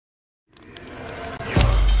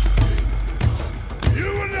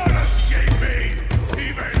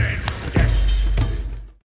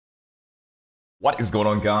What is going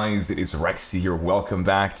on, guys? It is Rexsi here. Welcome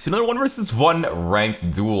back to another 1v1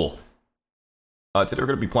 ranked duel. Today we're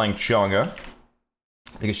going to be playing CHANG'E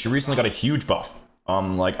because she recently got a huge buff.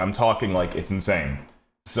 I'm talking like it's insane.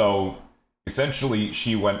 So essentially,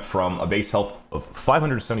 she went from a base health of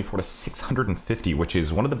 574 to 650, which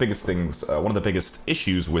is one of the biggest things, one of the biggest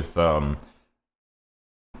issues with a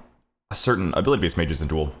certain ability-based mages in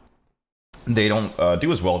Duel. They don't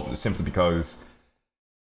do as well simply because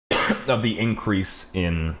of the increase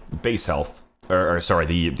in base health, or sorry,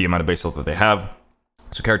 the amount of base health that they have.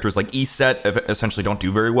 So characters like ESET essentially don't do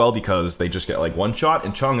very well because they just get like one shot,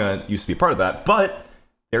 and CHANG'E used to be a part of that, but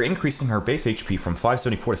they're increasing her base HP from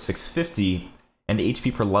 574 to 650, and the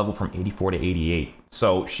HP per level from 84 to 88.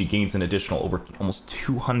 So she gains an additional over almost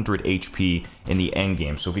 200 HP in the end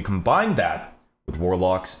game. So if we combine that with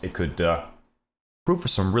Warlocks, it could prove for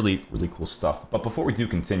some really cool stuff. But before we do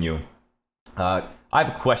continue, I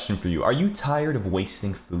have a question for you. Are you tired of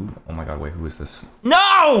wasting food? Oh my god, wait, who is this?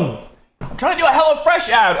 No! I'm trying to do a HelloFresh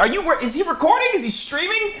ad. Is he recording? Is he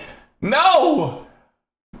streaming? No!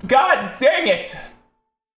 God dang it!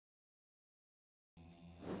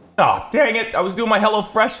 Oh, dang it. I was doing my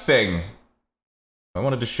HelloFresh thing. I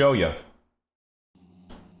wanted to show you.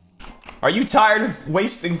 Are you tired of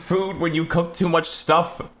wasting food when you cook too much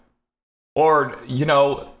stuff? Or, you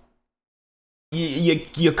know,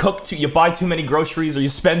 you buy too many groceries, or you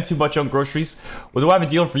spend too much on groceries? Well, do I have a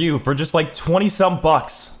deal for you? For just like 20-some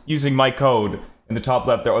bucks using my code in the top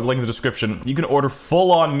left there, or the link in the description, you can order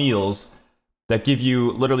full-on meals that give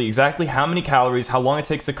you literally exactly how many calories, how long it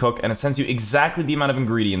takes to cook, and it sends you exactly the amount of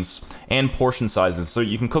ingredients and portion sizes. So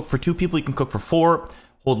you can cook for 2 people, you can cook for 4,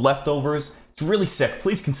 hold leftovers. It's really sick.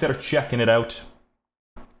 Please consider checking it out.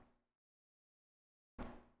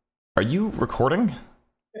 Are you recording?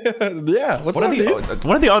 Yeah, what are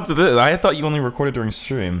the odds of this? I thought you only recorded during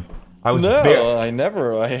stream. I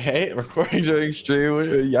hate recording during stream.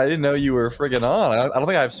 I didn't know you were friggin' on. I don't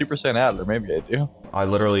think I have Super Saiyan ad, or maybe I do. I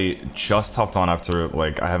literally just hopped on after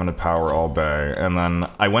like I haven't had power all day, and then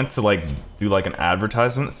I went to like do like an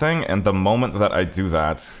advertisement thing, and the moment that I do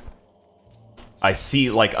that, I see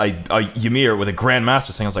like a Ymir with a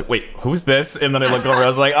Grandmaster saying, I was like, wait, who's this? And then I look over, I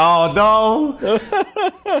was like, oh no!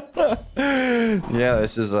 Yeah,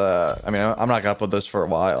 this is I mean, I'm not gonna put this for a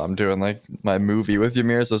while. I'm doing like my movie with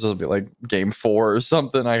Ymir, so this will be like game 4 or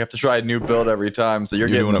something. I have to try a new build every time, so you're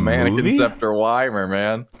getting the Mannequin Scepter Weimer,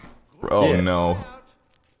 man. Oh yeah. No.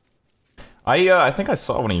 I think I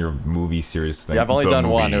saw one of your movie series things. Yeah, I've only done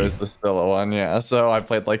one. It was the Scylla one, yeah. So I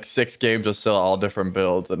played like 6 games of Scylla, all different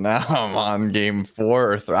builds, and now I'm on game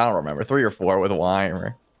 4 or I don't remember, 3 or 4 with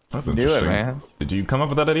Weimer. That's interesting. Do it, man. Did you come up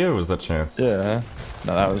with that idea, or was that chance? Yeah.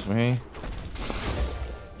 No, that was me.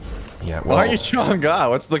 Yeah. Well, why are you CHANG'E?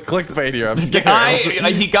 What's the clickbait here? I'm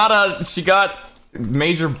scared. She got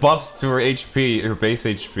major buffs to her HP, her base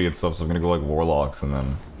HP and stuff. So I'm gonna go like Warlocks and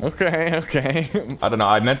then. Okay. I don't know.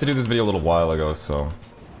 I meant to do this video a little while ago, so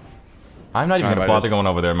I'm not even gonna bother going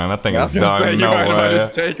over there, man. That thing is done. No way.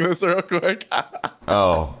 Just take this real quick.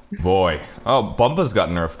 Oh boy. Oh, Bumba's got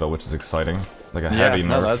nerfed though, which is exciting. Like a heavy nerf.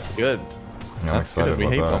 No, that's good. Yeah, I'm excited about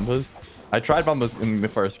that. Bumbas. I tried Bumbas in the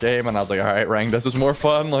first game, and I was like, all right, rank, this is more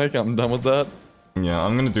fun. Like, I'm done with that. Yeah,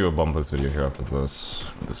 I'm gonna do a Bumbas video here after this.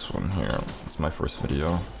 This one here. This is my first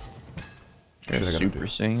video. Super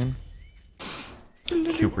Saiyan.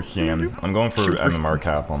 Super Saiyan. I'm going for MMR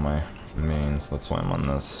cap on my mains. That's why I'm on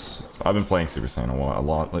this. So I've been playing Super Saiyan a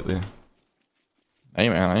lot lately. Hey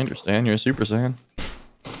man, I understand. You're a Super Saiyan.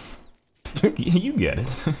 You get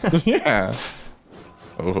it. Yeah.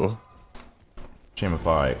 Oh.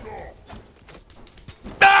 Shamify.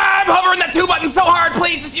 Ah, I'm hovering that 2 button so hard.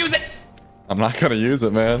 Please just use it. I'm not gonna use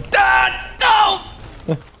it, man.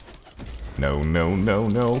 No.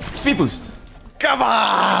 No. Speed boost. Come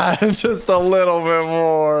on, just a little bit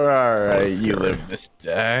more. All right, you live this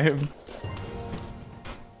time.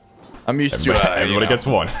 I'm used to it. Everybody gets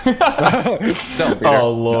one.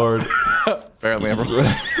 Oh lord. Apparently,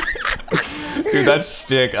 everyone. Dude, that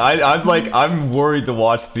shtick. I'm worried to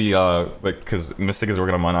watch the like, because Mystic is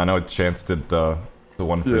working on mine. I know Chance did the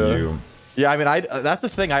one for you. Yeah, I mean, that's the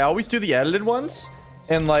thing. I always do the edited ones,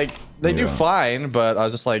 and like they do fine, but I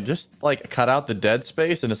was just like cut out the dead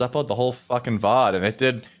space and just upload the whole fucking VOD, and it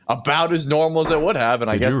did about as normal as it would have.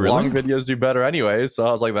 And I guess long videos do better anyways, so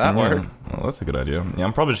I was like, that works. Well, that's a good idea. Yeah,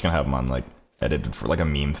 I'm probably just gonna have them on like edited for like a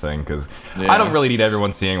meme thing, because I don't really need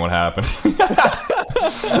everyone seeing what happened.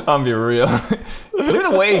 I'm be real. Clear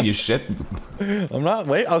the way, you shit. I'm not.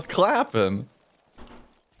 Wait, I was clapping.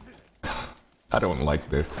 I don't like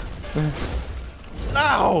this.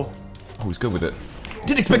 Ow! Oh, he's good with it.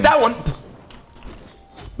 Didn't expect that one.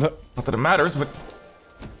 Not that it matters, but...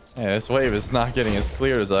 Yeah, this wave is not getting as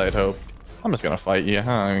clear as I'd hoped. I'm just gonna fight you. I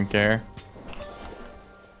don't even care.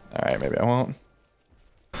 Alright, maybe I won't.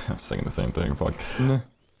 I was thinking the same thing, fuck. What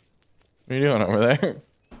are you doing over there?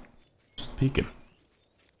 Just peeking.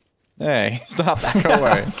 Hey, stop that. Go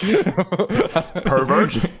away.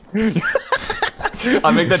 Pervert.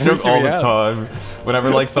 I make that joke all the time. Whenever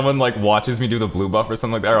like someone like watches me do the blue buff or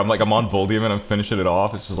something like that, or I'm on Bull Demon and I'm finishing it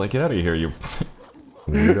off, it's just like, get out of here, you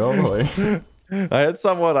weirdo. I had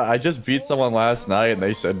someone, I just beat someone last night and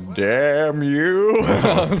they said, damn you.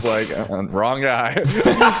 I was like, wrong guy.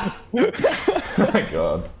 Oh my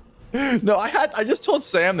god. No, I just told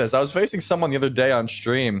Sam this. I was facing someone the other day on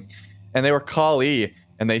stream and they were Kali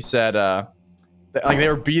and they said, like they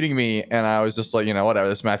were beating me and I was just like, you know, whatever,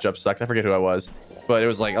 this matchup sucks. I forget who I was, but it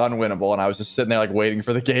was like unwinnable and I was just sitting there like waiting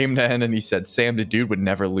for the game to end and he said, Sam, the dude would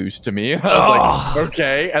never lose to me. And I was like,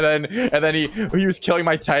 okay. And then he was killing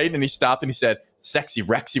my Titan and he stopped and he said, sexy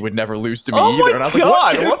Rexsi would never lose to me either. And I was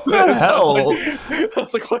god, like, what the hell? I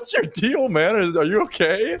was like, what's your deal, man? Are you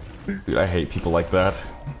okay? Dude, I hate people like that.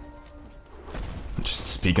 Just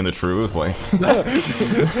speaking the truth, like.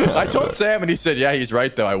 I told Sam and he said, yeah, he's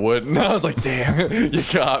right though, I wouldn't. I was like, damn, you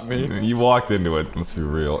got me. You walked into it, let's be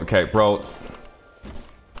real. Okay, bro.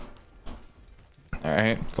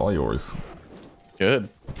 Alright. It's all yours. Good.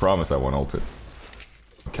 I promise I won't ult it.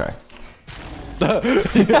 Okay.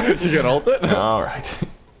 You gonna ult it? Alright.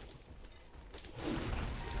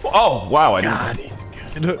 Oh, wow, I God, he's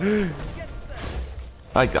good.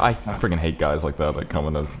 I freaking hate guys like that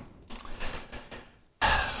come into...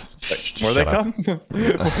 Where they come?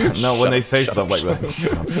 No, when they say stuff like that.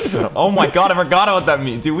 Shut up. Oh my god, I forgot what that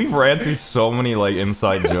means. Dude, we ran through so many like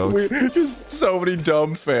inside jokes. Just so many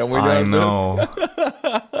dumb family I guys. know.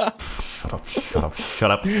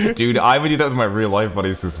 Shut up. Dude, I would do that with my real life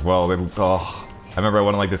buddies as well. They, oh, I remember I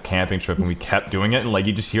went on like this camping trip and we kept doing it and like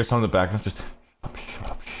you just hear some in the background just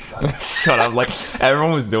shut up. Like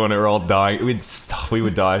everyone was doing it, we're all dying. We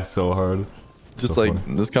would die so hard. Just so like,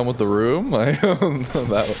 funny. just come with the room? Like,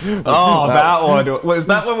 that one. Was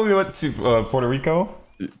that when we went to Puerto Rico?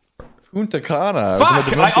 Punta Cana.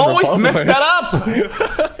 Fuck! I always mess that up!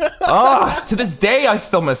 Ah, to this day I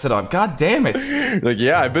still mess it up. God damn it. Like,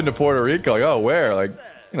 yeah, I've been to Puerto Rico. Like, oh, where? Like,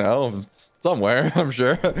 you know, somewhere, I'm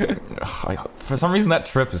sure. For some reason that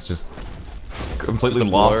trip is just completely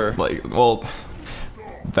Just lost. Like, well,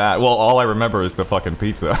 all I remember is the fucking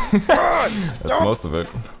pizza. That's most of it.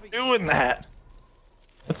 Doing that.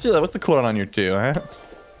 Let's see that. What's the cooldown on your 2, huh?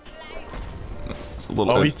 It's a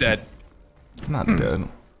little bit. He's dead. He's not dead.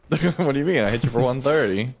 What do you mean? I hit you for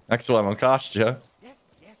 130. Next one will cost you.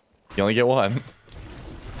 You only get 1.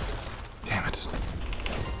 Damn it.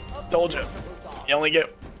 Told you. You only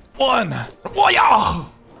get 1.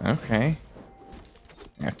 Okay.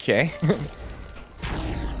 Okay.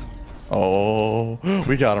 Oh,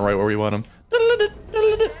 we got him right where we want him.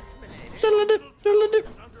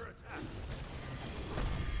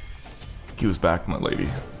 He was back, my lady.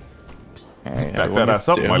 Hey, Back that ass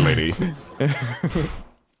up, my lady.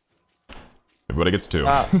 Everybody gets 2.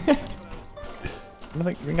 I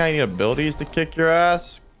think I need abilities to kick your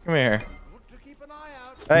ass. Come here.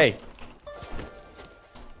 Hey.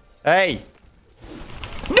 Hey.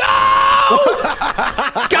 No!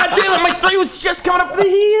 God damn it, my 3 was just coming up for the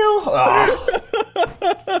heel.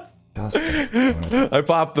 I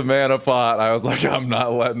popped the mana pot. I was like, I'm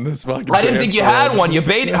not letting this fucking. I didn't think you had one. You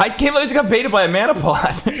baited. I can't believe you got baited by a mana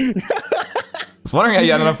pot. I was wondering how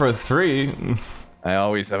you had enough for a 3. I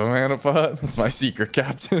always have a mana pot. That's my secret,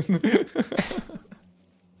 Captain.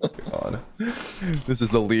 God. This is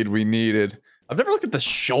the lead we needed. I've never looked at the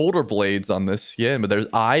shoulder blades on this skin, but there's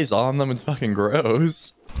eyes on them. It's fucking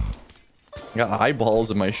gross. I got eyeballs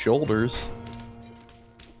in my shoulders.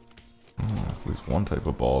 That's at least one type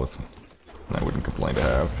of ball that's I wouldn't complain to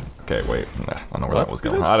have. Okay, wait. I don't know where that was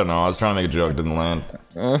going. I don't know. I was trying to make a joke. It didn't land.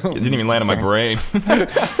 It didn't even land in my brain.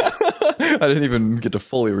 I didn't even get to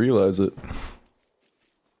fully realize it.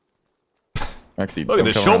 Actually, look at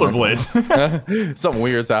the shoulder blades. Something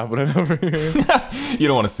weird's happening over here. You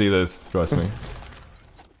don't want to see this. Trust me.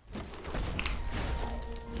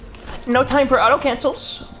 No time for auto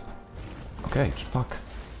cancels. Okay, fuck.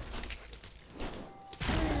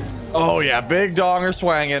 Oh yeah, big donger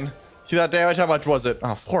swanging. See that damage? How much was it?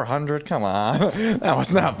 Oh, 400. Come on, that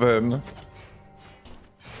was nothing.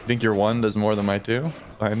 Think your 1 does more than my 2? Let's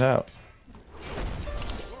find out.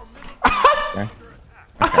 Okay.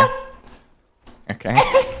 Okay. Okay.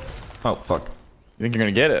 Oh fuck. You think you're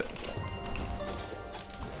gonna get it?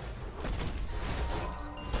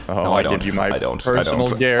 Oh, No, I give you my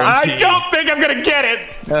personal I guarantee. don't think I'm gonna get it.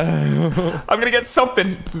 I'm gonna get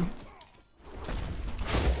something.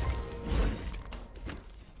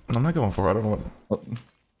 I'm not going for it. I don't know what.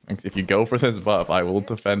 If you go for this buff, I will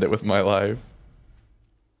defend it with my life.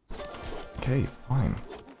 Okay, fine.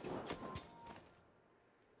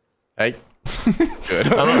 Hey.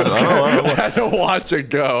 Good. I don't know. I had to watch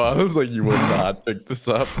it go. I was like, you will not pick this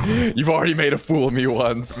up. You've already made a fool of me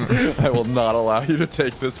once. I will not allow you to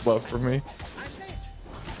take this buff from me.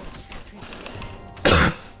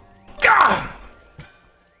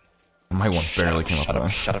 My one barely came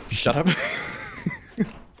up. Shut up.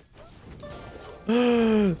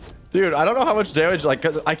 Dude, I don't know how much damage, like,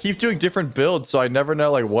 'cause I keep doing different builds, so I never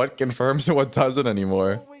know, like, what confirms and what doesn't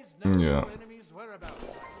anymore. Yeah.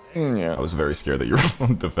 Yeah. I was very scared that you were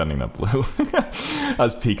defending that blue. I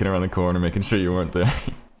was peeking around the corner, making sure you weren't there.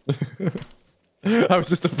 I was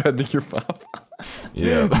just defending your buff.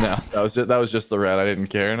 Yeah. No, that was just the red. I didn't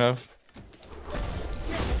care enough.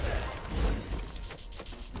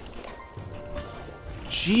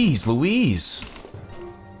 Jeez, Louise.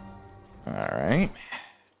 All right.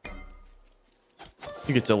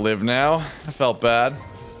 You get to live now. I felt bad.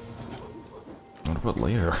 What about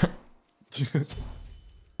later?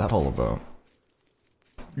 That all about?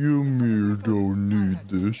 You me don't need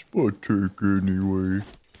this, but take anyway.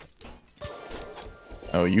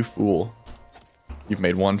 Oh, you fool. You've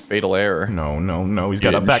made one fatal error. No. He's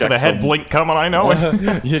got a back of the head blink coming, I know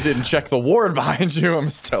it. You didn't check the ward behind you. I'm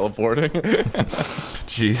just teleporting.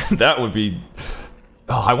 Jeez, that would be...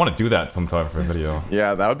 Oh, I want to do that sometime for a video.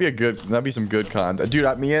 Yeah, that'd be some good content. Dude,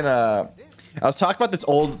 I was talking about this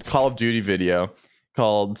old Call of Duty video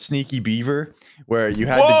called Sneaky Beaver, where you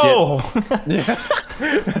had to get... Yeah,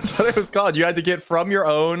 that's what it was called. You had to get from your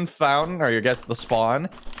own fountain, or I guess the spawn,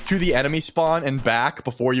 to the enemy spawn and back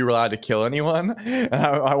before you were allowed to kill anyone. And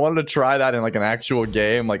I wanted to try that in like an actual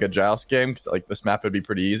game, like a joust game, because like this map would be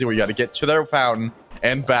pretty easy, where you got to get to their fountain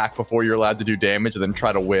and back before you're allowed to do damage, and then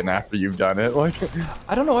try to win after you've done it. Like,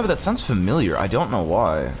 I don't know why, but that sounds familiar. I don't know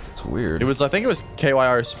why. It's weird. I think it was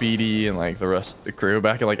KYR Speedy and like the rest of the crew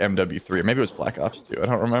back in like MW3. Maybe it was Black Ops 2. I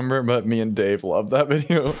don't remember, but me and Dave loved that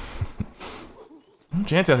video.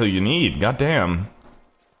 Chance, that's who you need. Goddamn.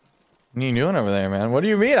 What are you doing over there, man? What do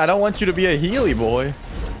you mean? I don't want you to be a Healy boy.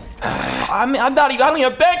 I'm not even. I don't even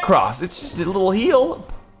have back cross. It's just a little heal.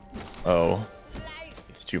 Oh,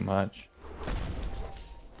 it's too much.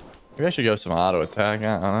 Maybe I should go some auto attack.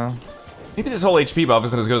 I don't know. Maybe this whole HP buff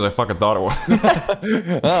isn't as good as I fucking thought it was. I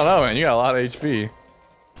don't know, man. You got a lot of HP.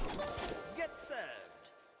 Get served.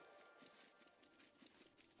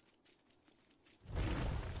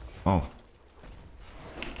 Oh.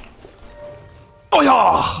 Oh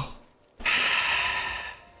yeah!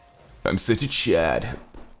 I'm such a Chad.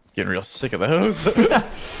 Getting real sick of those. Oh,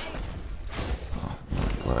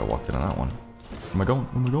 glad I walked in on that one. Where am I going?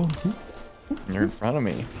 Where am I going? You're in front of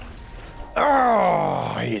me.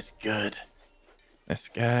 Oh, he's good. This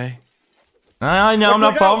guy. I know, I'm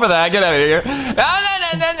not falling for that. Get out of here.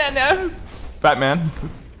 No. Batman.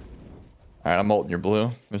 Alright, I'm ulting your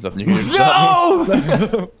blue. There's nothing you can do.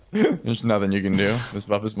 No! There's nothing you can do. This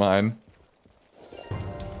buff is mine.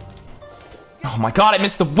 Oh my god, I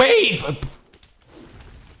missed the wave!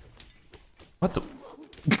 What the?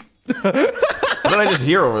 What did I just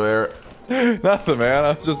hear over there? Nothing, man. I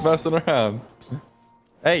was just messing around.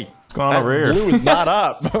 Hey, what's going on over here? Blue is not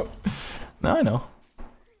up. No, I know.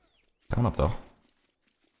 Coming up though.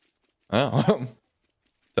 Oh,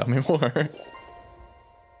 tell me more.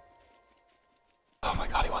 Oh my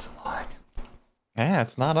god, he wasn't lying. Yeah,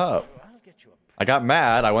 it's not up. I got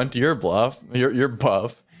mad. I went to your bluff, your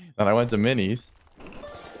buff, and I went to Minnie's.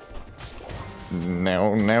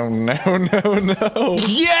 No.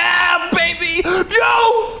 Yeah, baby!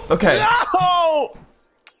 No! Okay. No!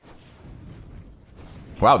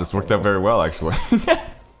 Wow, this worked out very well, actually.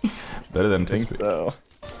 It's better than I think so.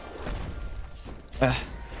 Come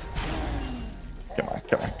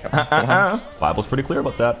on. Bible's pretty clear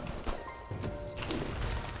about that.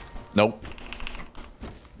 Nope.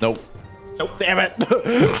 Damn it.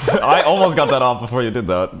 I almost got that off before you did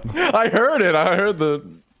that. I heard it. I heard the...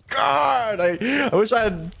 God, I wish I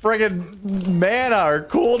had friggin' mana or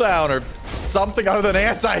cooldown or something other than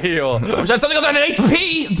anti-heal. I wish I had something other than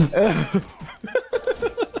HP!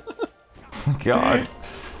 God.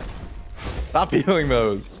 Stop healing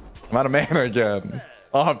those. I'm out of mana again.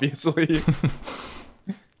 Obviously.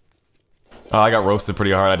 I got roasted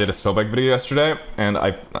pretty hard. I did a Sobek video yesterday, and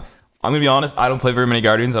I'm gonna be honest, I don't play very many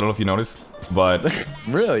Guardians. I don't know if you noticed, but...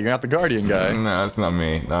 Really? You're not the Guardian guy? No, it's not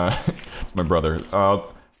me. It's my brother.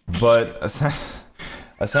 But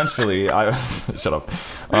essentially, I... Shut up.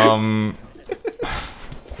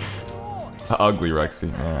 Ugly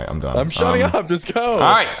Rexsi. Alright, I'm done. I'm shutting up. Just go.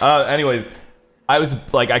 Alright, anyways. I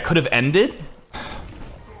was like, I could have ended.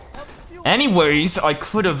 Anyways, I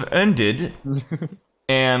could have ended,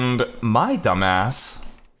 and my dumbass,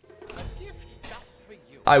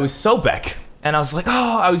 I was so back, and I was like,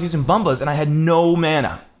 oh, I was using Bumbas, and I had no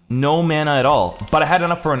mana. No mana at all. But I had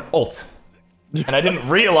enough for an ult. And I didn't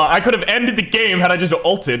realize, I could have ended the game had I just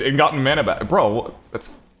ulted and gotten mana back. Bro,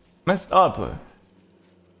 that's messed up.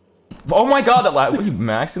 Oh my god, that last, were you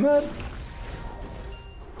maxing that?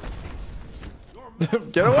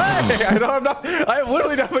 Get away! I have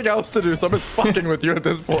literally nothing else to do, so I'm just fucking with you at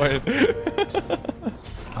this point.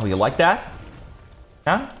 Oh, you like that?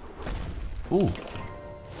 Huh? Ooh.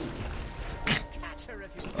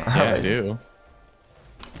 Yeah, I do.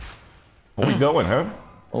 Where you going, huh?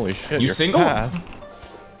 Holy shit, You you're single? fast.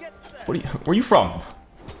 Where you from?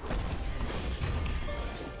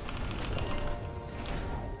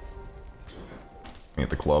 Me at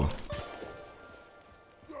the club.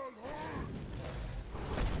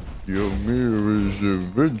 Your mirror is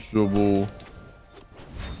invincible.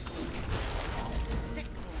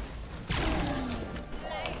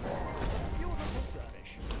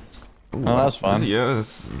 Ooh, Oh, that's fun. Yeah,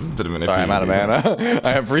 this is a bit of an Sorry, iffy. I'm out of mana.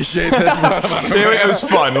 I appreciate this, but I'm out of mana. It was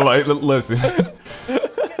fun. Like, listen.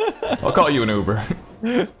 I'll call you an Uber.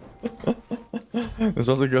 This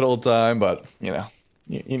was a good old time, but you know,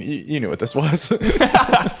 you knew what this was.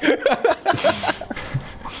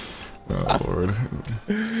 Oh lord.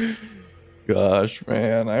 Gosh,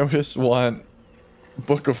 man, I just want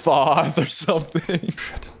Book of Thoth or something.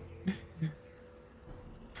 Shit.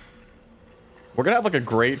 We're gonna have like a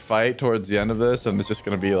great fight towards the end of this, and it's just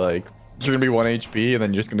gonna be like you're gonna be 1 HP, and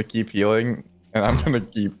then you're just gonna keep healing, and I'm gonna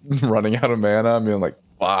keep running out of mana. I'm being like,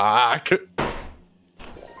 fuck.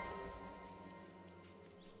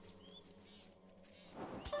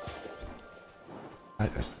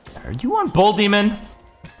 Are you on Bull Demon?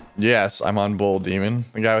 Yes, I'm on Bull Demon.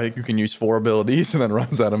 The guy who can use 4 abilities and then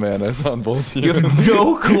runs out of mana is on Bull You Demon. have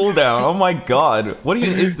no cooldown. Oh my god. What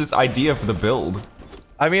even is this idea for the build?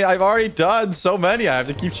 I mean, I've already done so many. I have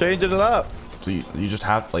to keep changing it up. So you just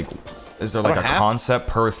have like, is there like a don't have- concept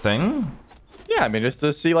per thing? Yeah, I mean, just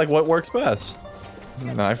to see like what works best.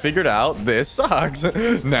 And I figured out this sucks.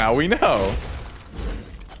 Now we know.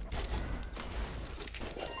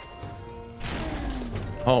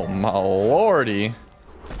 Oh my lordy.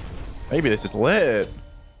 Maybe this is lit.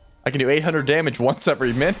 I can do 800 damage once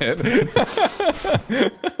every minute.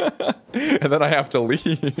 And then I have to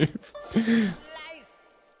leave.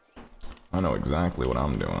 I know exactly what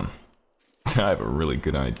I'm doing. I have a really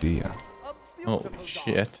good idea. Holy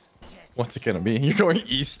shit. What's it gonna be? You're going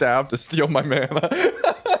E-stab to steal my mana.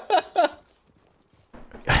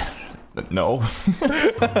 No.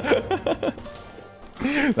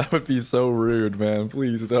 That would be so rude, man.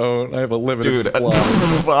 Please don't. I have a limited Dude,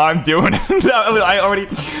 supply. I'm doing it. I already,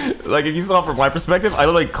 like, if you saw from my perspective, I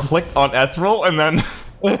literally clicked on Ethereal and then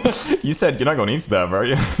you said you're not going to eat stuff, are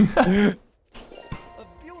you?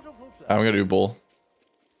 I'm gonna do bull.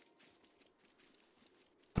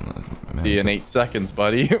 See you in 8 seconds,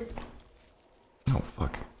 buddy. Oh,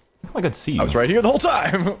 fuck. I could see you. I was right here the whole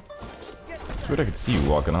time. Dude, I could see you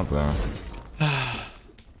walking up there.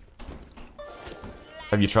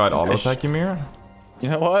 Have you tried auto attack, Ymir? You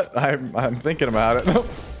know what? I'm thinking about it.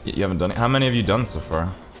 You haven't done it? How many have you done so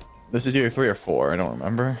far? This is either 3 or 4. I don't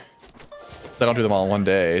remember. I don't do them all in one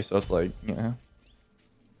day, so it's like, you know.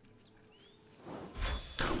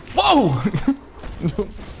 Whoa!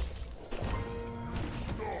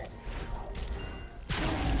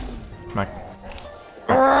 Mac.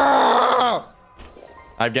 I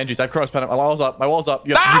have Genjis. I have Chronos Pen. My wall's up. My wall's up.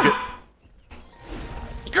 You have to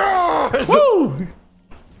Ah! Woo!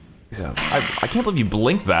 Yeah, I can't believe you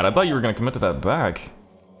blinked that. I thought you were going to commit to that back.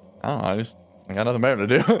 I don't know. I got nothing better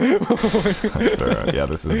to do. That's fair. Yeah,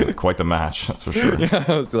 this is quite the match. That's for sure. Yeah,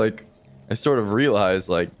 I was like, I sort of realized,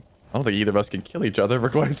 like, I don't think either of us can kill each other for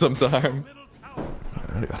quite some time.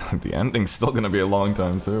 The ending's still going to be a long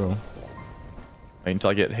time, too. Wait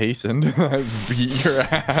until I get hastened. I beat your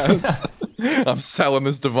ass. I'm selling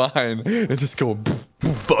this divine and just go.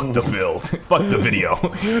 Fuck the build. Fuck the video.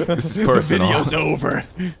 This is personal. The video's over.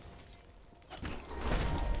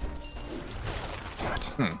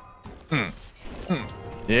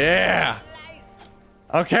 Yeah.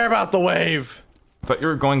 I don't care about the wave. I thought you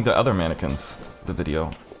were going to other mannequins. The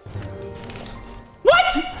video.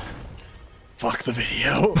 What? Fuck the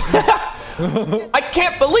video. I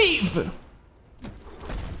can't believe.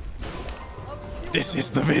 This is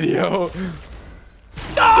the video.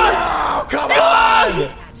 Oh, come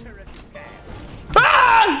on!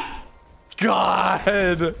 Ah!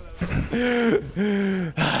 God!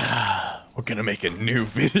 We're gonna make a new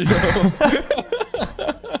video.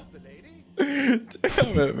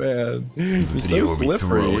 Damn it, man. You're Video so will be throw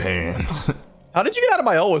slippery. hands. How did you get out of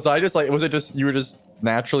my ult? Was I just like, was it just, you were just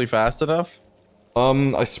naturally fast enough?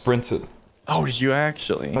 I sprinted. Oh, did you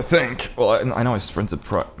actually? I think. Well, I know I sprinted.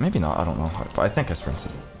 Maybe not. I don't know. But I think I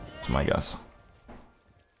sprinted. That's my guess.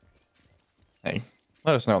 Hey,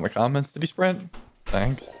 let us know in the comments. Did he sprint?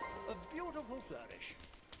 Thanks. A beautiful flourish.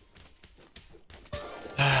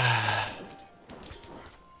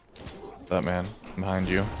 What's up, man? I'm behind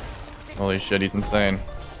you. Holy shit, he's insane.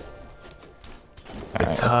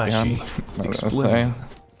 Alright, Explain.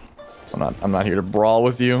 I'm not here to brawl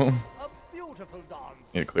with you. A beautiful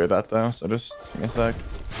dance. Need to clear that though, so just give me a sec.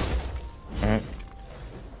 Alright.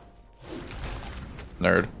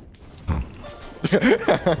 Nerd.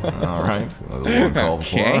 Alright.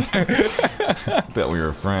 Okay. Bet we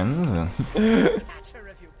were friends. Catch her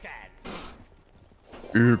if you can.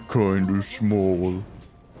 You're kinda small.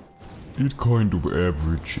 It's kind of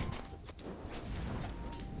average.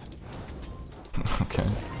 Okay.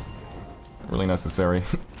 Really necessary.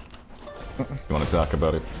 You want to talk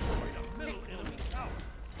about it? I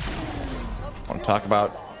want to talk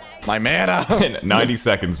about my mana. In 90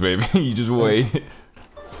 seconds, baby. You just wait.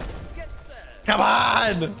 Get set. Come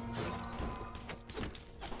on.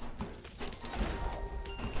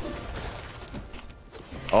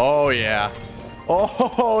 Oh yeah.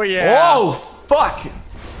 Oh yeah. Oh, fuck!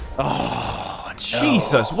 Oh,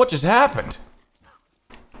 Jesus, what just happened?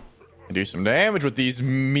 Do some damage with these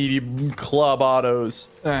meaty club autos.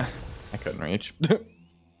 I couldn't reach. The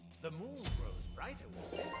moon grows brighter.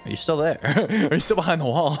 Are you still there? Are you still behind the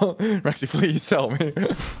wall? Rexi, please tell me.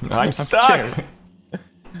 I'm stuck. scared.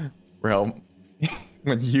 Bro,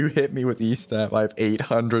 when you hit me with E-Step, I have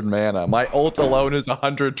 800 mana. My ult alone is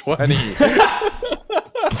 120.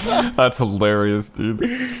 That's hilarious, dude.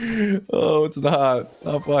 Oh, it's not. It's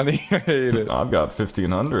not funny. I hate it. I've got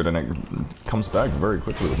 1500 and it comes back very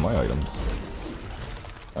quickly with my items.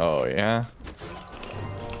 Oh, yeah?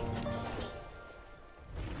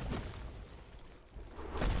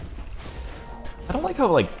 I don't like how,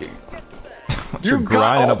 like, You you're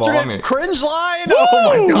grinding up on me. Cringe line? Oh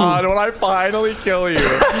my god, when I finally kill you.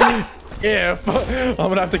 If I'm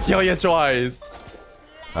gonna have to kill you twice.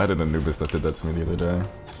 I had an Anubis that did that to me the other day.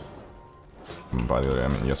 And by the other day, I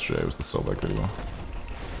mean yesterday. It was the Sobek video.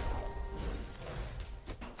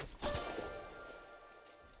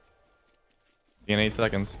 In 8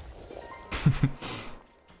 seconds.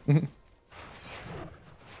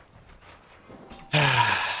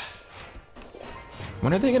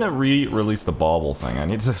 When are they gonna re-release the Bauble thing?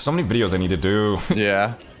 There's so many videos I need to do.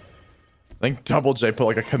 Yeah. I think Double J put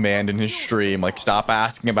like a command in his stream, like stop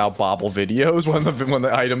asking about Bobble videos when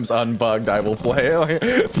the item's unbugged. I will play. Like,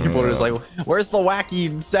 people are just like, "Where's the wacky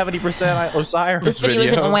 70% Osiris This video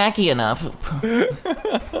isn't wacky enough.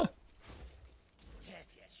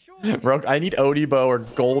 Yes, sure. Bro, I need Odibo or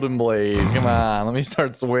Golden Blade. Come on, let me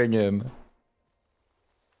start swinging.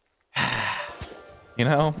 You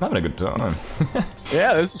know? I'm having a good time.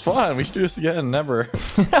 Yeah, this is fun. We should do this again. Never.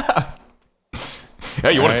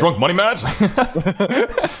 Hey, you want a drunk money match?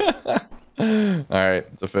 Alright,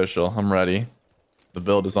 it's official. I'm ready. The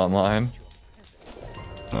build is online.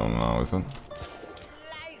 Oh no, isn't.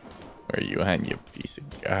 Where are you at, you piece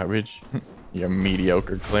of garbage? You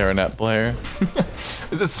mediocre clarinet player.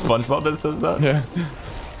 Is it SpongeBob that says that? Yeah.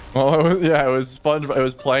 Well, it was SpongeBob. It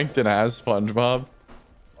was Plankton as SpongeBob.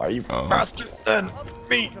 Are you faster than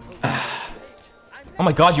me? Oh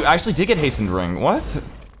my god, you actually did get hastened ring. What?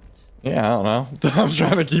 Yeah, I don't know. I'm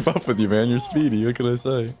trying to keep up with you, man. You're speedy. What can I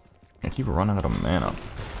say? I keep running out of mana.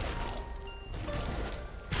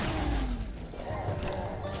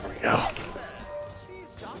 There we go.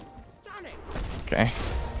 She's just stunning. Okay.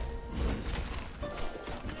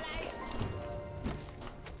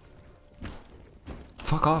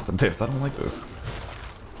 Fuck off with this. I don't like this.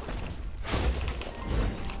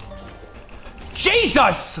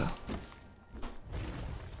 Jesus!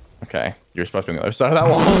 Okay. You're supposed to be on the other side of that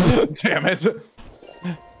wall. Damn it.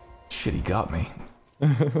 Shit, he got me.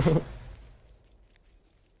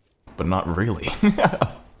 But not really.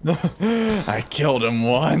 I killed him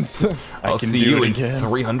once. I'll I can see do you it in again.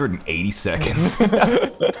 380 seconds.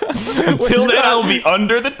 Until then, I'll be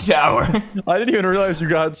under the tower. I didn't even realize you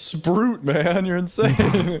got Sprout, man. You're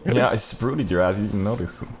insane. Yeah, I spruted your ass. You didn't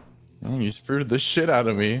notice. Man, you sprouted the shit out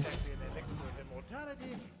of me.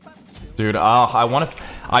 Dude,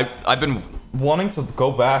 I've been wanting to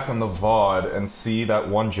go back on the VOD and see that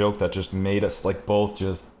one joke that just made us like both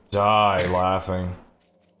just die laughing.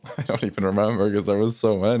 I don't even remember because there was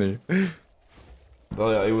so many. It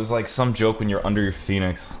was like some joke when you're under your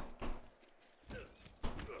Phoenix.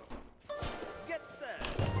 Get set.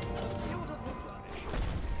 Beautiful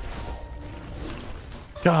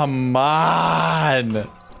Come on.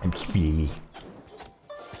 I'm sleepy.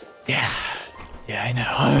 Yeah. Yeah, I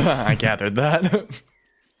know. I gathered that.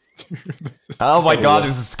 Dude, this is Oh my so god, weird.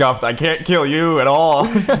 this is scuffed. I can't kill you at all.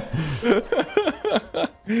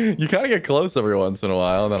 You kind of get close every once in a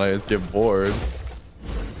while, and then I just get bored.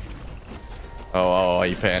 Oh,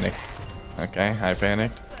 you panicked. Okay, I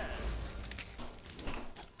panicked.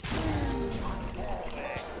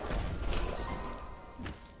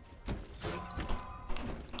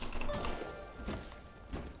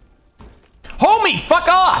 Homie, fuck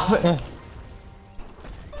off!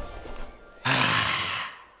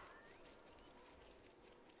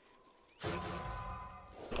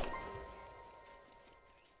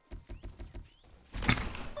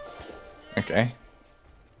 Okay.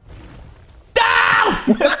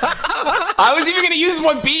 I was even gonna use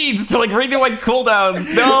my beads to like redo my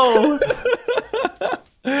cooldowns. No.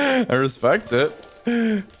 I respect it.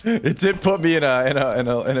 It did put me in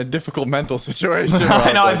a difficult mental situation. where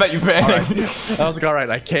I know. I was bet you panicked. I was like, all right,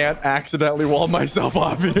 I can't accidentally wall myself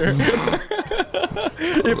off here.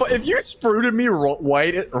 if you spruted me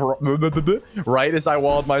right as I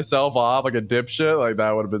walled myself off like a dipshit, like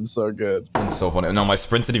that would have been so good. It's so funny. No, my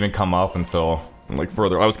sprints didn't even come up until like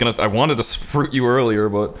further. I wanted to spruit you earlier,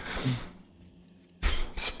 but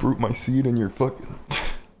spruit my seed in your fucking.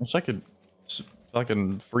 Wish I could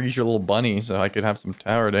fucking freeze your little bunny so I could have some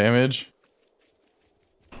tower damage.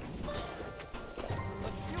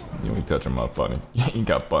 You ain't touching my bunny. You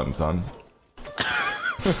got buns, son.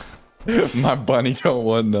 My bunny don't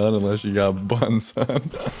want none unless you got buns on.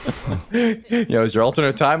 Yo, is your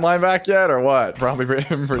alternate timeline back yet or what? Probably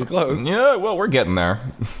pretty close. Yeah, well, we're getting there.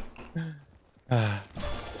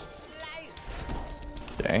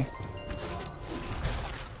 Okay.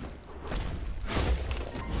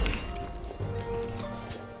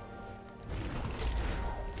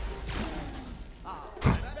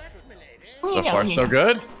 So far, so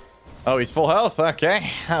good. Oh, he's full health. Okay,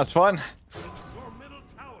 that was fun.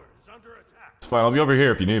 It's fine. I'll be over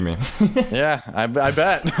here if you need me. Yeah, I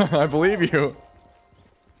bet. I believe you.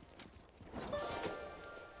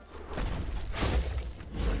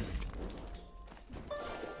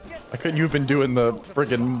 I couldn't you have been doing the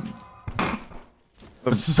friggin'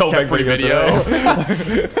 so big for your video?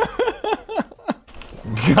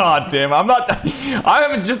 God damn, I'm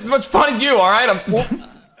having just as much fun as you, alright?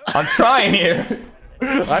 I'm trying here.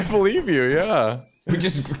 I believe you, yeah. We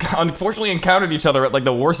just unfortunately encountered each other at like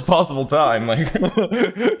the worst possible time. Like,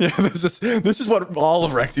 Yeah, this is what all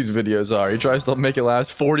of Rexi's videos are. He tries to make it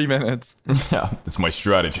last 40 minutes. yeah, that's my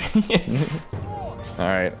strategy.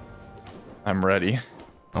 Alright. I'm ready.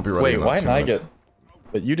 I'll be ready. Wait, in why about 2 didn't I minutes. get...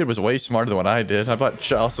 What you did was way smarter than what I did. I bought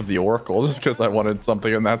Chalice of the Oracle just because I wanted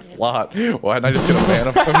something in that slot. Why didn't I just get a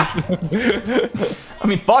mana potion? I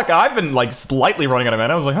mean, fuck, I've been like slightly running out of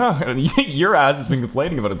mana. I was like, huh, your ass has been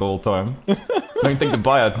complaining about it the whole time. I don't think to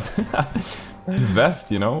buy a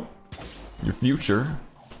invest, you know? Your future.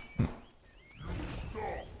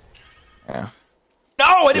 Yeah. No,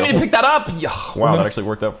 I didn't mean to pick that up. Wow, that actually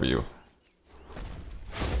worked out for you.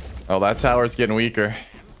 Oh, that tower's getting weaker.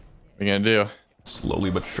 What are you gonna do? Slowly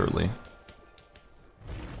but surely.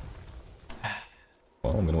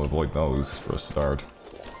 Well, I'm gonna avoid those for a start.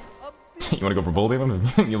 You wanna go for bull demon?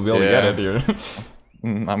 You'll be able to get it here.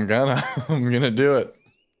 I'm gonna do it.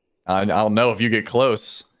 I'll know if you get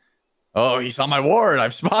close. Oh, he's on my ward.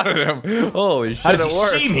 I've spotted him. Holy shit, How does it he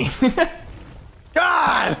worked. see me?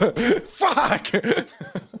 God! Fuck!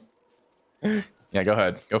 Yeah, go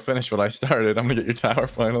ahead. Go finish what I started. I'm gonna get your tower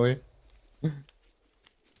finally.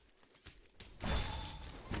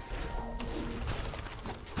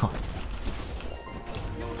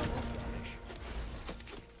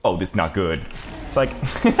 Oh, this is not good. It's like...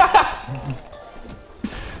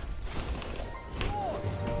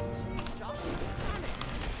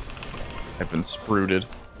 I've been spruted.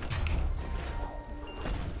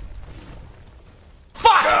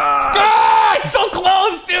 Fuck! Ah, so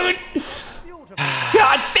close, dude.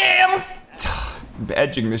 God damn! I'm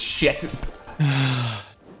edging this shit.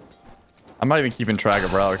 I'm not even keeping track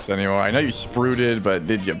of relics anymore. I know you spruted, but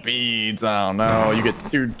did you beads? I don't know. You get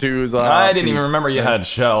 2/2s off. I didn't even remember you had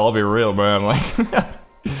shell. I'll be real, man. Like,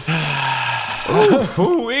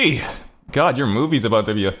 ooh-wee. God, your movie's about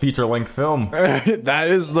to be a feature-length film. That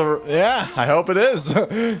is the... Yeah, I hope it is.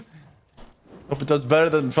 Hope it does better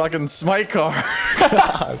than fucking Smite car.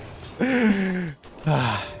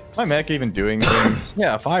 My mech even doing things?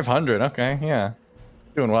 Yeah, 500. Okay, yeah.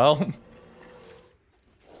 Doing well.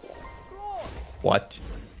 What?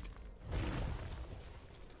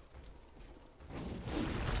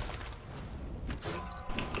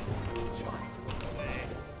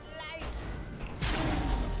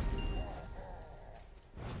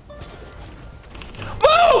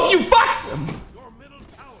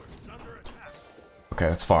 Okay,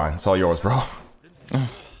 that's fine. It's all yours, bro.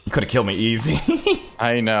 You could have killed me easy.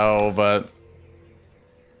 I know, but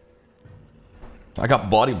I got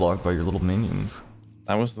body blocked by your little minions.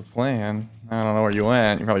 that was the plan. I don't know where you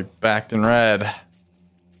went. You probably backed in red.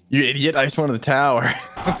 You idiot! I just wanted the tower.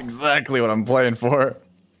 That's exactly what I'm playing for.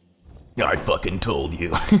 I fucking told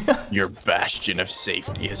you. Your bastion of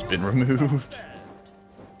safety has been removed.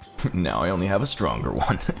 Now I only have a stronger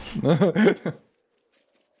one.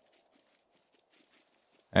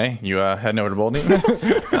 Hey, you heading over to Bolding? I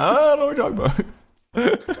don't know what you're talking about.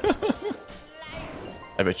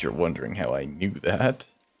 I bet you're wondering how I knew that.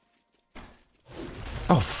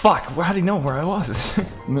 Oh fuck! How do you know where I was?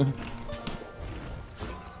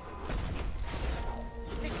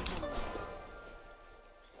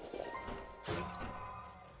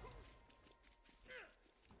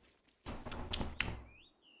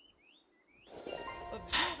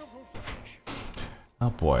 Oh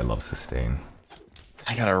boy, I love sustain.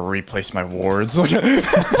 I gotta replace my wards. You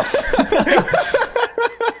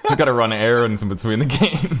gotta run errands in between the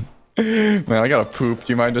game. Man, I gotta poop.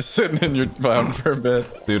 Do you mind just sitting in your bound for a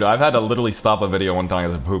bit? Dude, I've had to literally stop a video one time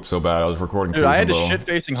because I pooped so bad. I was recording. Dude, I had to Cruising,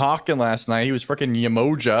 shit-facing Hawken last night. He was freaking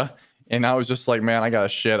Yamoja. And I was just like, man, I got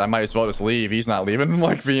shit. I might as well just leave. He's not leaving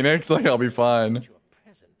like Phoenix. Like, I'll be fine.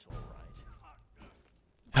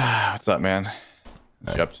 What's up, man?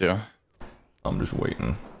 What you up to? I'm just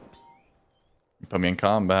waiting. You put me in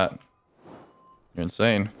combat. You're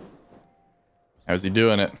insane. How's he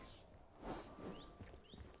doing it?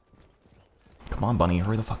 Come on, Bunny,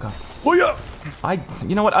 hurry the fuck up. Oh yeah!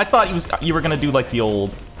 You know what? I thought you were gonna do like the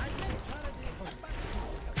old.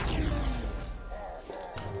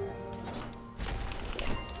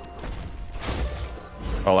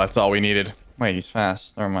 Oh, that's all we needed. Wait, he's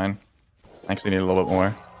fast. Never mind. Actually, need a little bit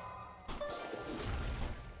more.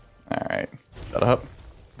 All right, shut up.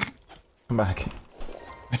 Come back.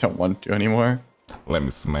 I don't want to anymore. Let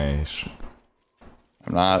me smash.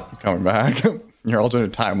 I'm not coming back. Your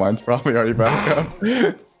alternate timeline's probably already back up.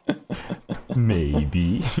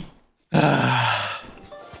 Maybe. How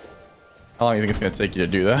long do you think it's gonna take you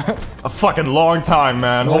to do that? A fucking long time,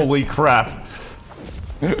 man. Holy crap.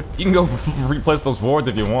 You can go replace those wards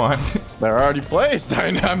if you want. They're already placed.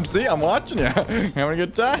 I'm watching you. Having a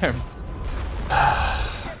good time.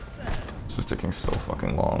 This is taking so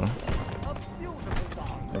fucking long.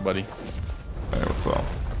 Hey, buddy. Hey, what's up?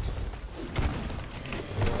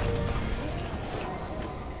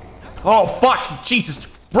 Oh, fuck!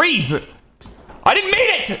 Jesus, breathe! I didn't mean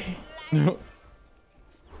it!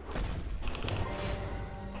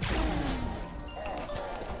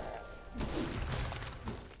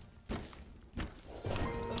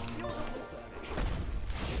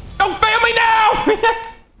 No family now!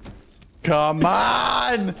 Come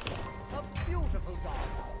on! A beautiful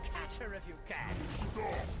dance. Catch her if you can.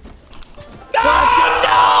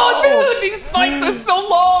 No, dude! These fights are so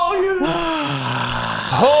long!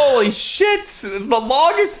 Holy shit! It's the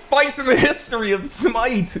longest fights in the history of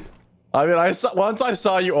Smite! I mean, once I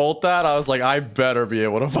saw you ult that, I was like, I better be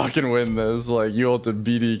able to fucking win this. Like, you ulted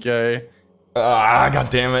BDK. God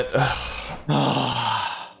damn it.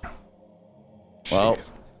 Well,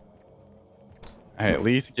 Jeez. I at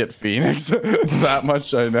least get Phoenix. That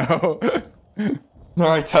much I know.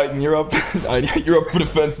 Alright, Titan, you're up. You're up for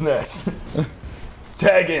defense next.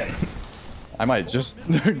 Tag in. I might just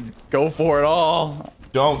go for it all.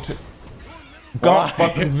 Don't. Why? Don't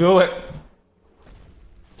fucking do it.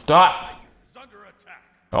 Stop.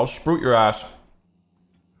 I'll sprout your ass.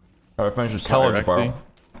 Gotta finish this Sorry, teller bar. Rexsi.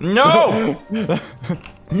 No!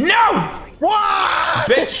 No! What?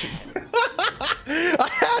 Bitch! I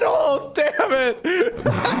had ult, damn it!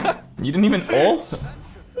 You didn't even ult?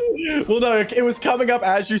 Well, no, it was coming up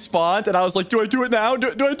as you spawned, and I was like, do I do it now? Do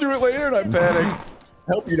I do it later? And I panicked.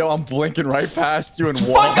 Help you know I'm blinking right past you and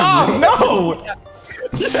Fuck off! No!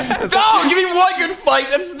 Yes. No! Give me one good fight!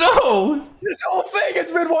 That's no! This whole thing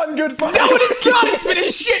has been one good fight. No, it is not! It's been a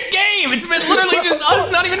shit game! It's been literally just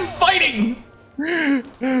us not even fighting!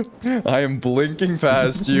 I am blinking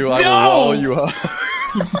past you. I No! will wall you up.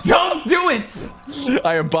 Don't do it!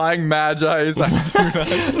 I am buying Magi's. I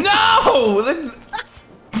do not. No!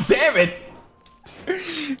 Damn it!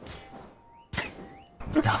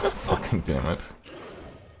 God fucking damn it.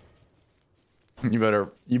 You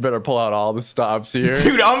better pull out all the stops here.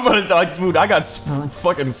 Dude, I'm gonna like, dude, I got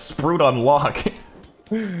fucking Sprout on lock.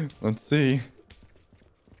 Let's see.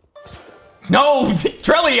 No!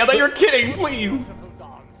 Trelli, I thought you were kidding, please!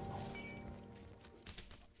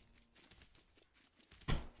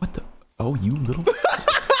 What the? Oh, you little...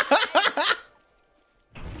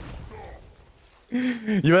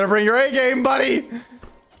 You better bring your A game, buddy.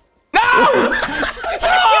 No!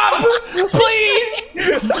 Stop!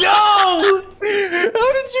 Please! No!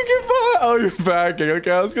 How did you get by? Oh, you're backing.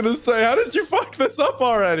 Okay, I was gonna say, how did you fuck this up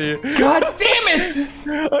already? God damn it!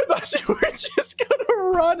 I thought you were just gonna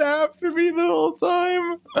run after me the whole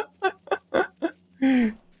time.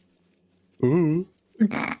 Ooh.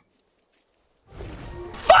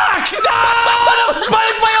 Fuck! No! That was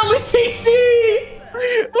my only CC!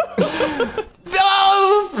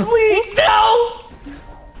 No! Please, no!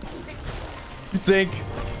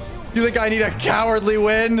 You think I need a cowardly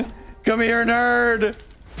win? Come here, nerd.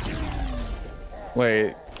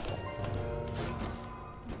 Wait.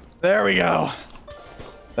 There we go.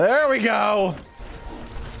 There we go.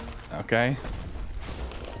 Okay.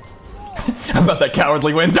 How about that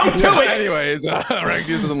cowardly win? Don't do it! Anyways, Rexsi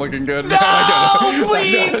isn't looking good. No!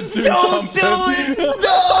 Please don't do it!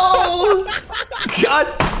 No! God!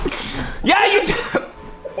 Yeah, you do!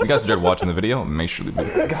 You guys enjoyed watching the video? Make sure to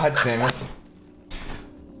leave God damn it.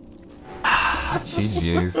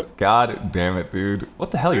 GG's. God damn it, dude.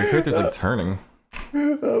 What the hell? Your character's like turning.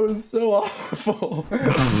 That was so awful.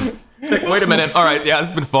 Wait a minute. Alright, yeah,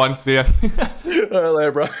 it's been fun. See ya. All right,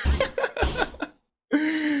 later, bro.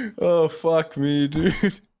 Oh, fuck me,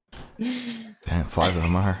 dude. Damn, 5 of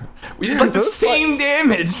them are. We did like the same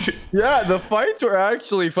damage. Yeah, the fights were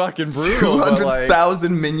actually fucking brutal.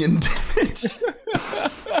 200,000 minion damage.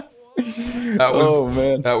 That was, oh,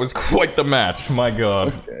 man. That was quite the match. My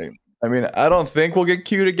god. Okay. I mean, I don't think we'll get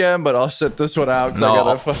queued again, but I'll sit this one out.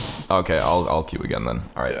 No, okay, I'll queue again then.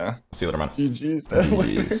 All right. Yeah. See you later, man. GG's.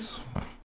 GG's.